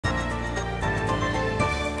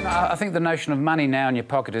I think the notion of money now in your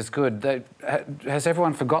pocket is good. Has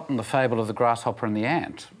everyone forgotten the fable of the grasshopper and the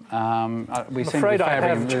ant? We seem to be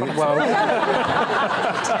favouring... Well,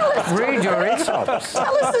 read your Aesops.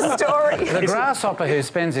 Tell us the story. The grasshopper who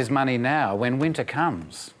spends his money now, when winter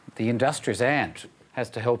comes, the industrious ant has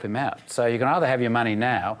to help him out. So you can either have your money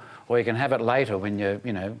now, or you can have it later when you're,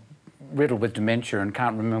 you know, riddled with dementia and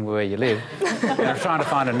can't remember where you live. You're trying to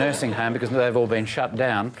find a nursing home because they've all been shut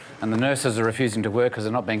down and the nurses are refusing to work because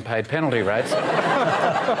they're not being paid penalty rates.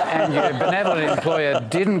 And your benevolent employer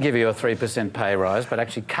didn't give you a 3% pay rise, but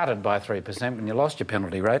actually cut it by 3% when you lost your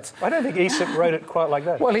penalty rates. I don't think Aesop wrote it quite like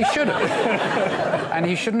that. Well, he should have. And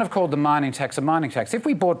he shouldn't have called the mining tax a mining tax. If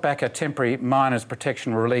we brought back a temporary miners'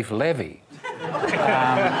 protection relief levy, we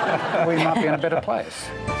might be in a better place.